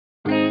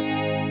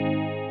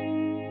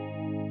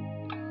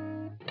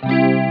Hi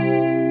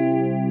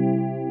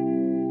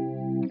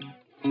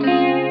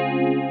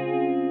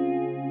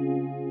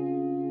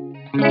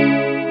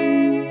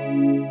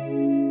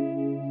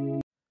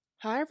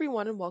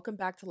everyone and welcome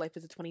back to Life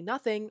is a 20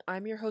 Nothing.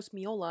 I'm your host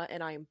Miola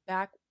and I am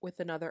back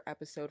with another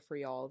episode for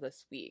y'all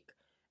this week.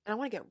 And I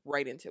want to get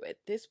right into it.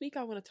 This week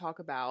I want to talk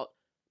about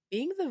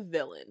being the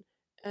villain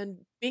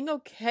and being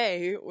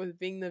okay with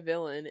being the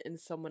villain in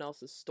someone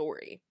else's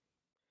story.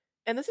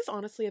 And this is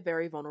honestly a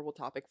very vulnerable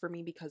topic for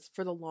me because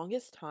for the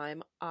longest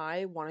time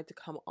I wanted to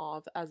come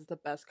off as the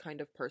best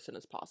kind of person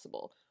as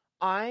possible.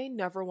 I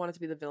never wanted to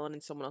be the villain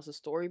in someone else's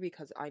story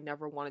because I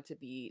never wanted to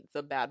be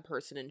the bad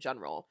person in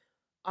general.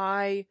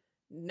 I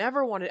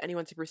never wanted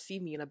anyone to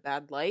perceive me in a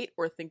bad light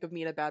or think of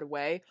me in a bad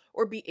way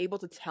or be able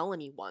to tell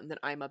anyone that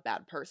I'm a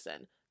bad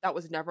person. That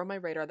was never on my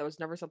radar. That was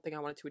never something I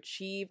wanted to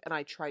achieve. And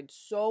I tried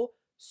so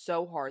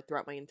hard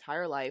throughout my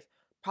entire life,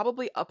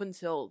 probably up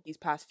until these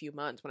past few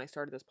months when I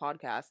started this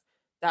podcast,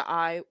 that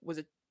I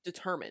was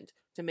determined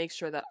to make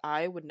sure that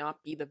I would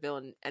not be the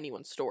villain in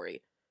anyone's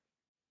story.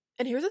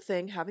 And here's the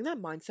thing, having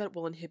that mindset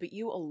will inhibit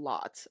you a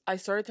lot. I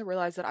started to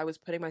realize that I was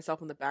putting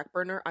myself on the back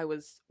burner. I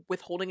was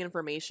withholding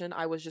information.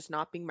 I was just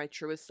not being my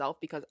truest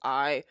self because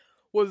I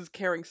was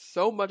caring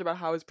so much about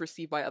how I was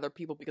perceived by other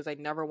people because I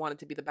never wanted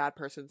to be the bad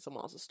person in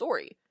someone else's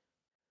story.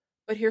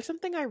 But here's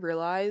something I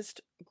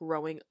realized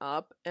growing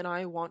up, and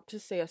I want to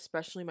say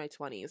especially my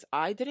 20s.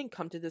 I didn't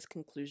come to this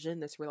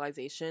conclusion, this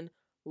realization,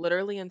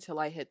 literally until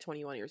I hit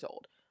 21 years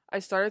old. I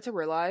started to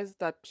realize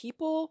that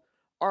people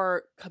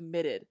are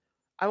committed.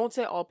 I won't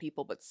say all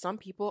people, but some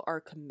people are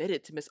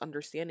committed to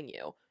misunderstanding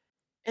you.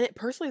 And it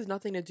personally has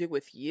nothing to do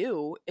with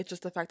you. It's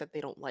just the fact that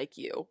they don't like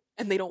you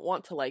and they don't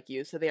want to like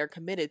you, so they are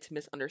committed to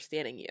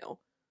misunderstanding you.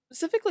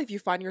 Specifically, if you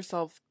find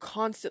yourself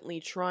constantly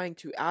trying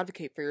to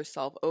advocate for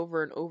yourself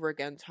over and over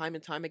again, time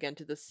and time again,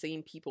 to the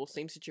same people,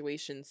 same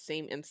situation,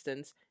 same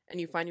instance, and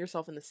you find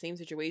yourself in the same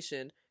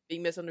situation,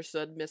 being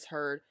misunderstood,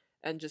 misheard,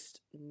 and just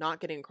not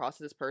getting across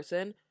to this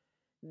person,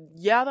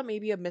 yeah, that may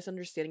be a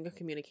misunderstanding of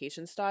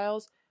communication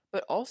styles,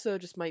 but also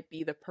just might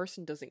be the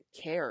person doesn't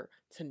care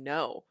to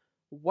know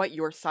what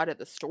your side of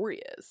the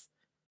story is.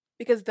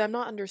 Because them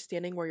not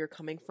understanding where you're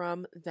coming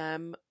from,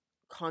 them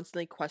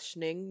constantly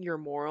questioning your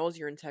morals,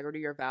 your integrity,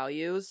 your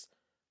values,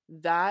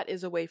 that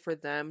is a way for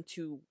them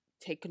to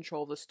take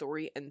control of the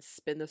story and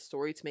spin the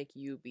story to make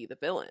you be the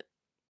villain.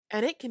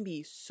 And it can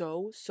be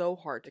so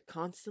hard to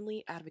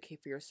constantly advocate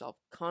for yourself,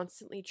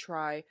 constantly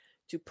try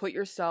to put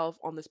yourself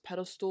on this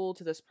pedestal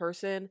to this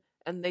person,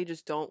 and they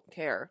just don't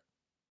care.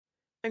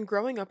 And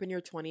growing up in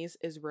your 20s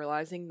is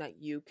realizing that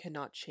you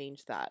cannot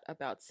change that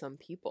about some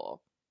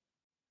people.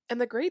 And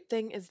the great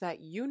thing is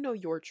that you know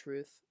your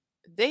truth,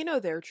 they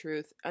know their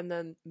truth, and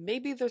then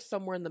maybe there's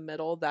somewhere in the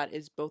middle that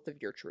is both of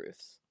your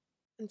truths.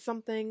 And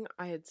something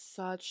I had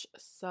such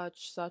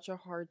a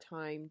hard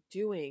time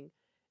doing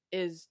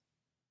is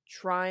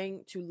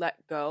trying to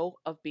let go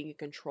of being in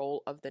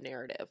control of the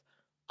narrative.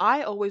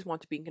 I always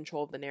want to be in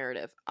control of the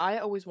narrative. I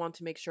always want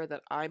to make sure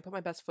that I put my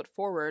best foot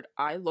forward,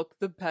 I look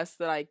the best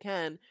that I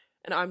can,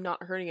 and I'm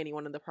not hurting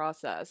anyone in the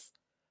process.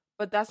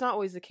 But that's not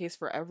always the case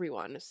for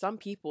everyone. Some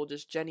people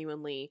just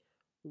genuinely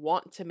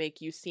want to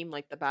make you seem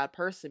like the bad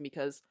person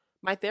because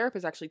my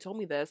therapist actually told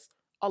me this.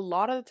 A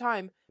lot of the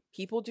time,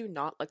 people do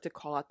not like to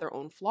call out their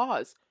own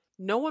flaws.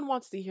 No one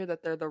wants to hear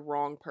that they're the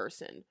wrong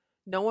person.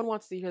 No one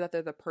wants to hear that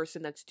they're the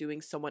person that's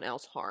doing someone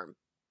else harm.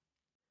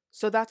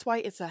 So that's why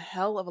it's a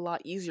hell of a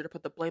lot easier to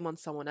put the blame on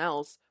someone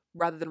else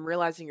rather than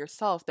realizing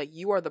yourself that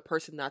you are the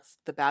person that's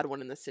the bad one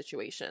in this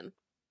situation.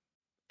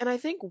 And I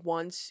think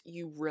once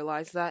you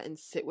realize that and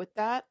sit with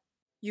that,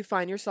 you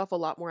find yourself a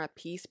lot more at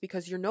peace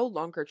because you're no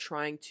longer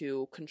trying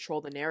to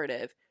control the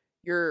narrative.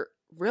 You're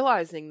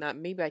realizing that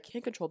maybe I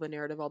can't control the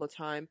narrative all the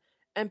time,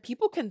 and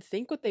people can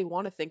think what they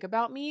want to think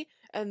about me,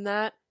 and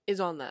that is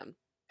on them.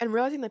 And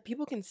realizing that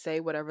people can say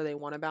whatever they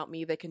want about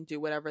me, they can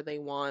do whatever they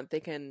want, they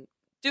can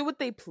do what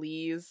they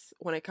please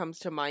when it comes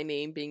to my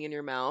name being in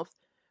your mouth.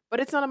 But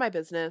it's none of my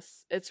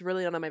business. It's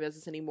really none of my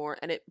business anymore.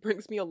 And it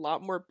brings me a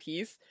lot more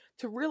peace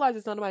to realize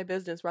it's none of my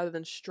business rather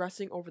than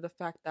stressing over the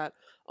fact that,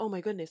 oh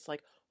my goodness,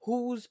 like,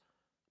 whose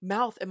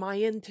mouth am I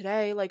in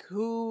today? Like,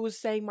 who's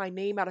saying my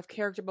name out of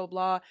character, blah,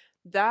 blah.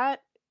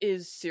 That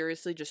is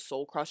seriously just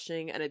soul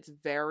crushing. And it's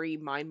very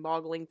mind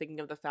boggling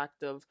thinking of the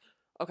fact of,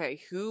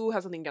 okay, who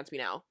has something against me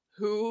now?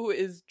 Who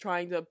is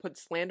trying to put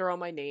slander on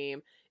my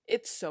name?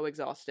 It's so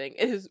exhausting.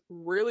 It is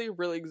really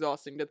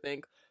exhausting to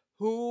think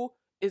who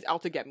is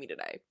out to get me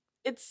today.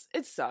 It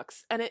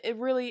sucks, and it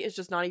really is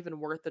just not even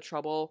worth the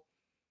trouble.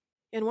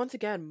 And once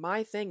again,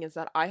 my thing is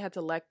that I had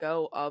to let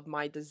go of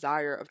my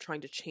desire of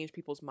trying to change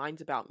people's minds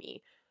about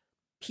me.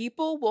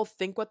 People will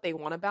think what they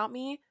want about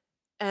me,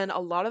 and a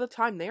lot of the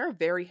time they are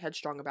very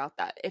headstrong about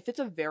that. If it's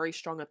a very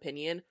strong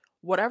opinion,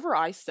 whatever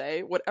I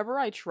say, whatever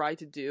I try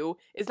to do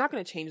is not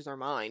going to change their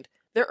mind.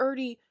 They're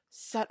already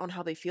set on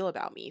how they feel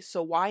about me.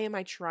 So why am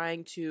I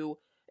trying to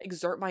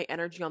exert my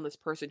energy on this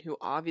person who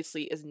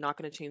obviously is not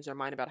going to change their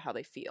mind about how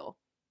they feel?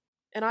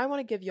 And I want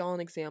to give y'all an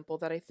example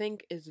that I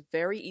think is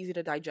very easy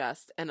to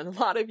digest, and a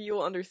lot of you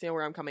will understand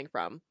where I'm coming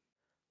from.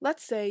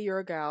 Let's say you're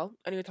a gal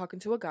and you're talking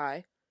to a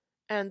guy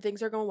and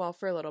things are going well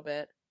for a little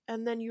bit,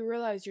 and then you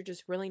realize you're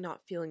just really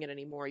not feeling it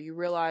anymore. You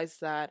realize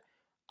that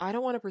I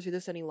don't want to pursue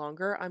this any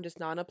longer. I'm just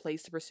not in a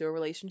place to pursue a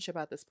relationship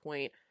at this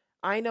point.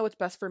 I know what's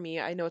best for me,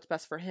 I know what's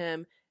best for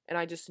him, and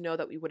I just know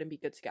that we wouldn't be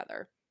good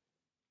together.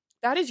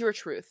 That is your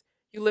truth.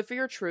 You live for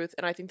your truth,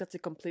 and I think that's a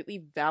completely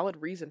valid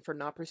reason for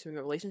not pursuing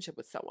a relationship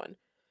with someone.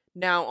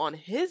 Now, on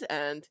his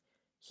end,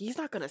 he's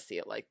not gonna see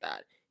it like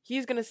that.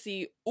 He's gonna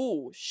see,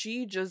 ooh,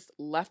 she just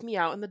left me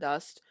out in the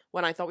dust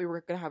when I thought we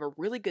were gonna have a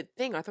really good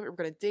thing. I thought we were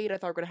gonna date. I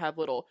thought we were gonna have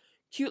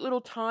cute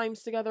little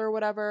times together or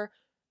whatever.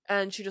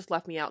 And she just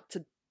left me out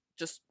to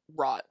just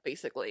rot,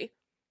 basically.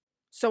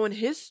 So in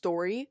his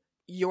story,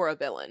 you're a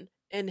villain.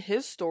 In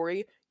his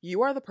story,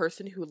 you are the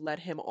person who led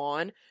him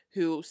on,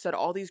 who said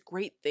all these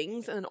great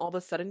things, and then all of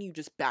a sudden you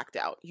just backed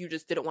out. You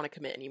just didn't want to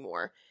commit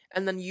anymore.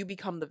 And then you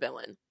become the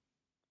villain.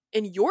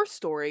 In your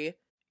story,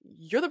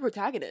 you're the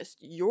protagonist.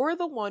 You're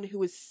the one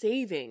who is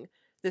saving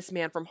this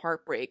man from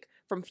heartbreak,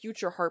 from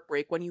future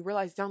heartbreak, when you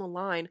realize down the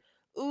line,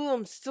 ooh,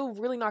 I'm still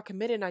really not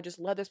committed, and I just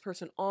led this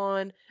person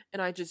on,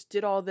 and I just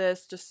did all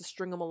this just to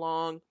string them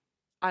along.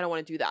 I don't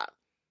want to do that.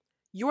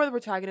 You are the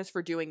protagonist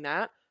for doing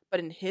that, but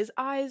in his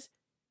eyes,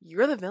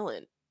 you're the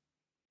villain.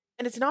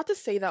 And it's not to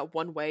say that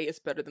one way is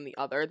better than the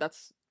other.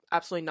 That's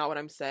absolutely not what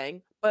I'm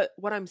saying. But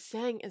what I'm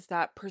saying is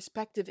that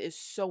perspective is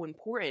so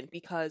important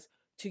because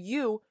to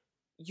you,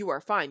 you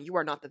are fine. You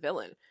are not the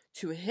villain.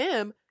 To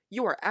him,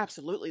 you are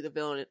absolutely the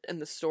villain in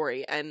the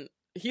story, and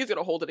he's going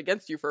to hold it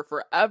against you for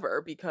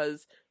forever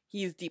because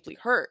he's deeply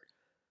hurt.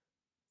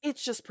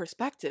 It's just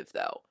perspective,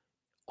 though.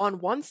 On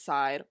one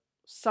side,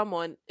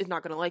 someone is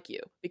not going to like you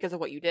because of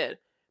what you did.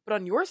 But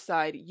on your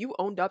side, you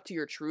owned up to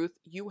your truth,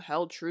 you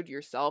held true to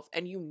yourself,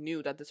 and you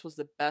knew that this was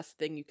the best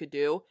thing you could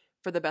do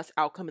for the best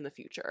outcome in the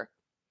future.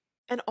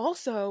 And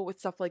also, with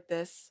stuff like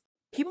this,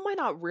 people might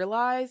not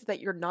realize that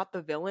you're not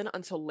the villain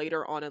until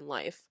later on in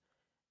life.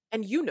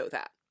 And you know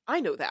that. I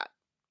know that.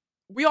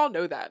 We all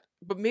know that.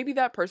 But maybe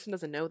that person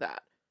doesn't know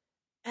that.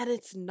 And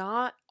it's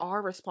not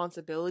our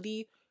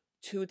responsibility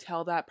to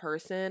tell that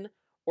person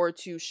or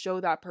to show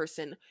that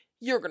person,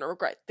 you're going to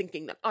regret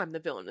thinking that I'm the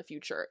villain in the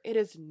future. It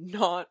is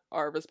not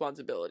our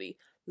responsibility.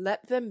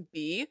 Let them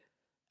be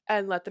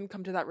and let them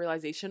come to that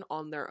realization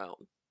on their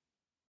own.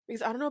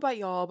 Because I don't know about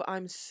y'all, but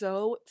I'm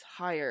so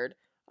tired.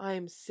 I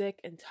am sick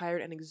and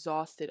tired and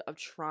exhausted of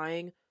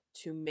trying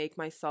to make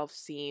myself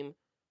seem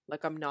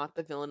like I'm not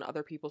the villain in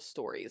other people's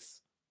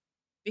stories.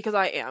 Because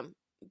I am.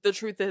 The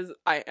truth is,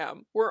 I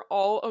am. We're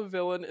all a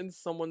villain in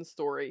someone's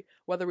story.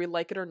 Whether we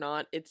like it or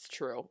not, it's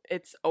true.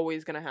 It's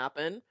always gonna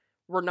happen.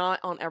 We're not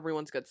on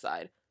everyone's good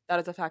side. That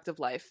is a fact of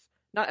life.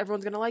 Not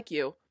everyone's gonna like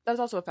you. That is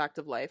also a fact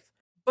of life.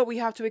 But we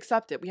have to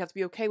accept it. We have to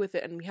be okay with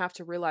it, and we have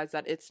to realize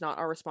that it's not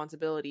our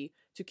responsibility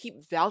to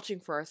keep vouching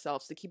for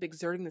ourselves, to keep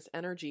exerting this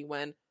energy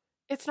when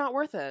it's not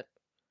worth it.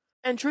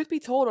 And truth be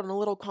told, on a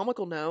little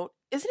comical note,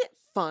 isn't it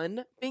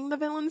fun being the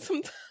villain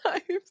sometimes?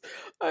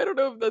 I don't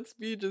know if that's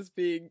me just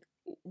being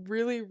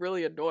really,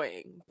 really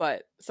annoying,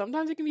 but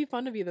sometimes it can be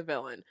fun to be the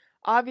villain.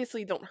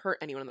 Obviously, don't hurt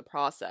anyone in the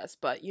process,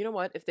 but you know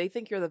what? If they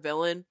think you're the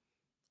villain,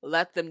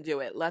 let them do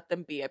it. Let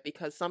them be it,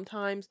 because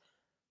sometimes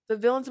the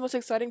villain's the most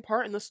exciting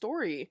part in the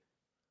story.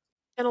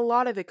 And a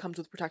lot of it comes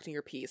with protecting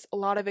your peace. A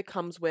lot of it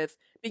comes with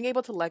being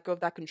able to let go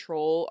of that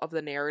control of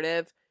the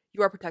narrative.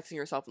 You are protecting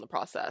yourself in the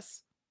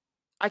process.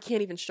 I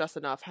can't even stress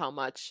enough how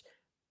much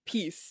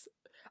peace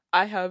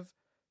I have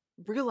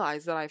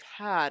realized that I've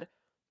had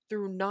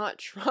through not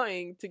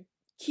trying to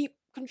keep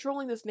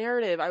controlling this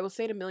narrative. I will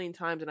say it a million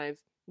times, and I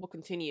will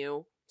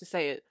continue to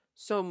say it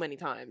so many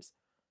times.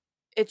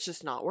 It's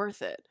just not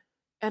worth it.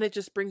 And it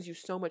just brings you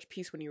so much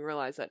peace when you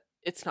realize that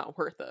it's not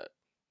worth it.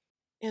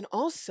 And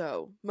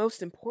also,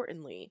 most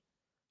importantly,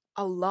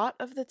 a lot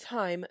of the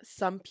time,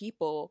 some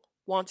people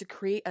want to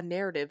create a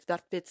narrative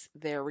that fits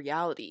their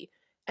reality.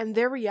 And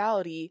their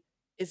reality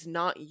is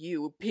not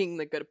you being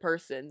the good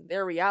person.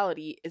 Their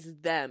reality is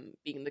them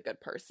being the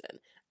good person.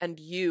 And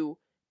you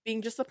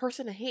being just the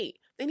person to hate.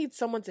 They need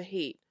someone to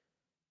hate.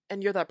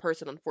 And you're that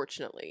person,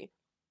 unfortunately.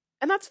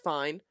 And that's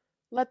fine.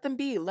 Let them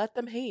be. Let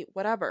them hate.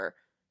 Whatever.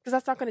 Because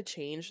that's not going to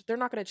change. They're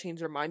not going to change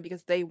their mind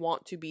because they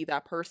want to be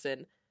that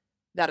person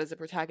that is the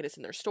protagonist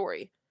in their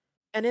story.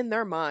 And in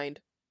their mind,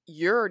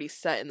 you're already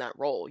set in that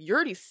role. You're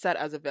already set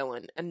as a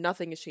villain, and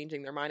nothing is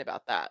changing their mind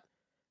about that.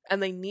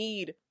 And they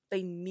need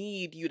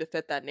you to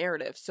fit that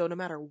narrative. So no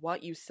matter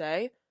what you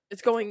say,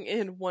 it's going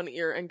in one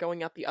ear and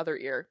going out the other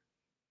ear.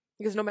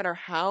 Because no matter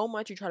how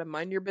much you try to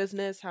mind your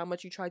business, how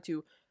much you try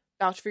to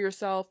vouch for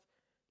yourself,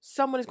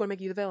 someone is going to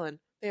make you the villain.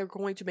 They are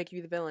going to make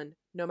you the villain,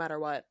 no matter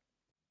what.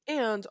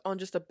 And on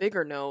just a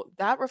bigger note,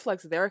 that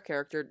reflects their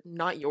character,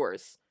 not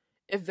yours.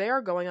 If they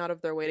are going out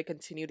of their way to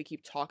continue to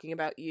keep talking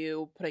about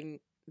you, putting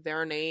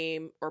their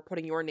name or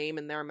putting your name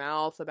in their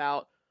mouth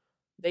about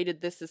they did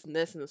this, this, and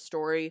this in the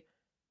story,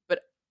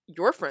 but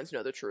your friends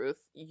know the truth,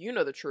 you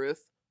know the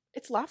truth,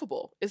 it's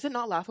laughable. Is it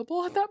not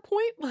laughable at that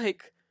point?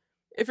 Like,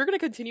 if you're going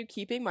to continue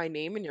keeping my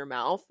name in your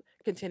mouth,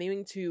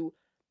 continuing to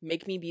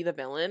make me be the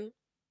villain,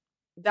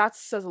 that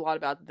says a lot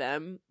about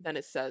them than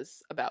it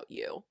says about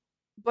you.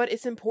 But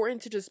it's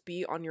important to just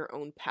be on your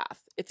own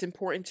path. It's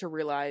important to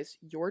realize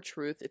your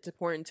truth. It's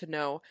important to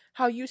know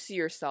how you see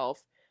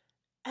yourself,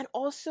 and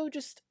also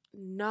just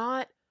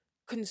not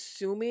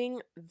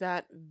consuming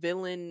that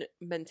villain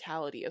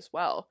mentality as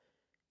well.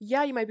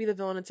 Yeah, you might be the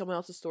villain in someone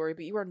else's story,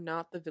 but you are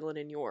not the villain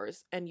in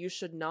yours, and you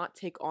should not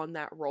take on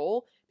that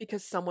role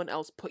because someone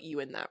else put you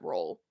in that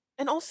role.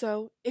 And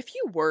also, if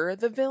you were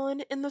the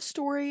villain in the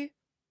story,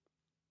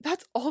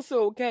 that's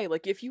also okay.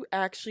 Like, if you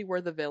actually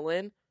were the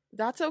villain,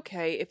 that's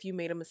okay if you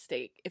made a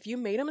mistake. If you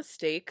made a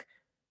mistake,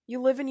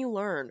 you live and you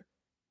learn.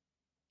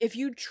 If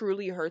you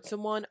truly hurt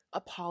someone,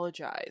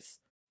 apologize.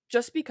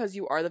 Just because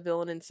you are the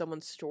villain in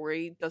someone's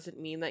story doesn't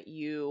mean that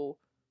you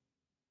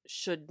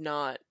should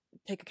not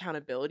take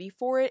accountability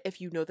for it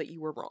if you know that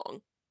you were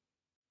wrong.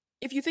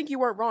 If you think you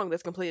weren't wrong,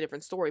 that's a completely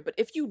different story. But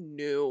if you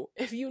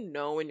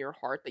know in your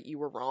heart that you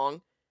were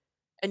wrong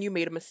and you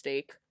made a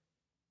mistake,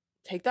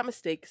 take that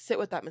mistake, sit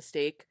with that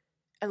mistake,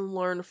 and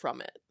learn from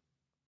it.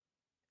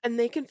 And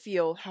they can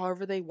feel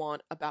however they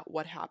want about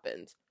what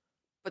happened,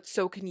 but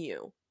so can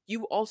you.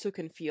 You also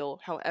can feel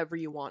however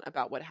you want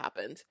about what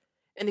happened.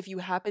 And if you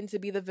happen to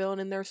be the villain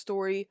in their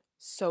story,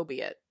 so be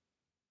it.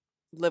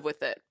 Live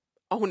with it.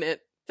 Own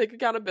it. Take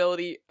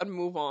accountability and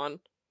move on.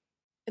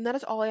 And that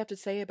is all I have to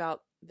say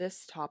about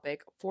this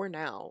topic for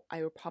now.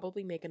 I will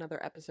probably make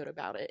another episode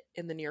about it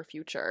in the near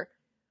future.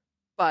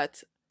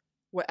 But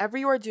whatever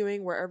you are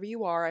doing, wherever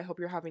you are, I hope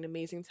you're having an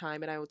amazing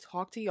time, and I will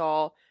talk to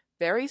y'all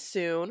very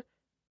soon.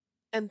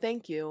 And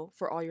thank you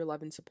for all your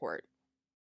love and support.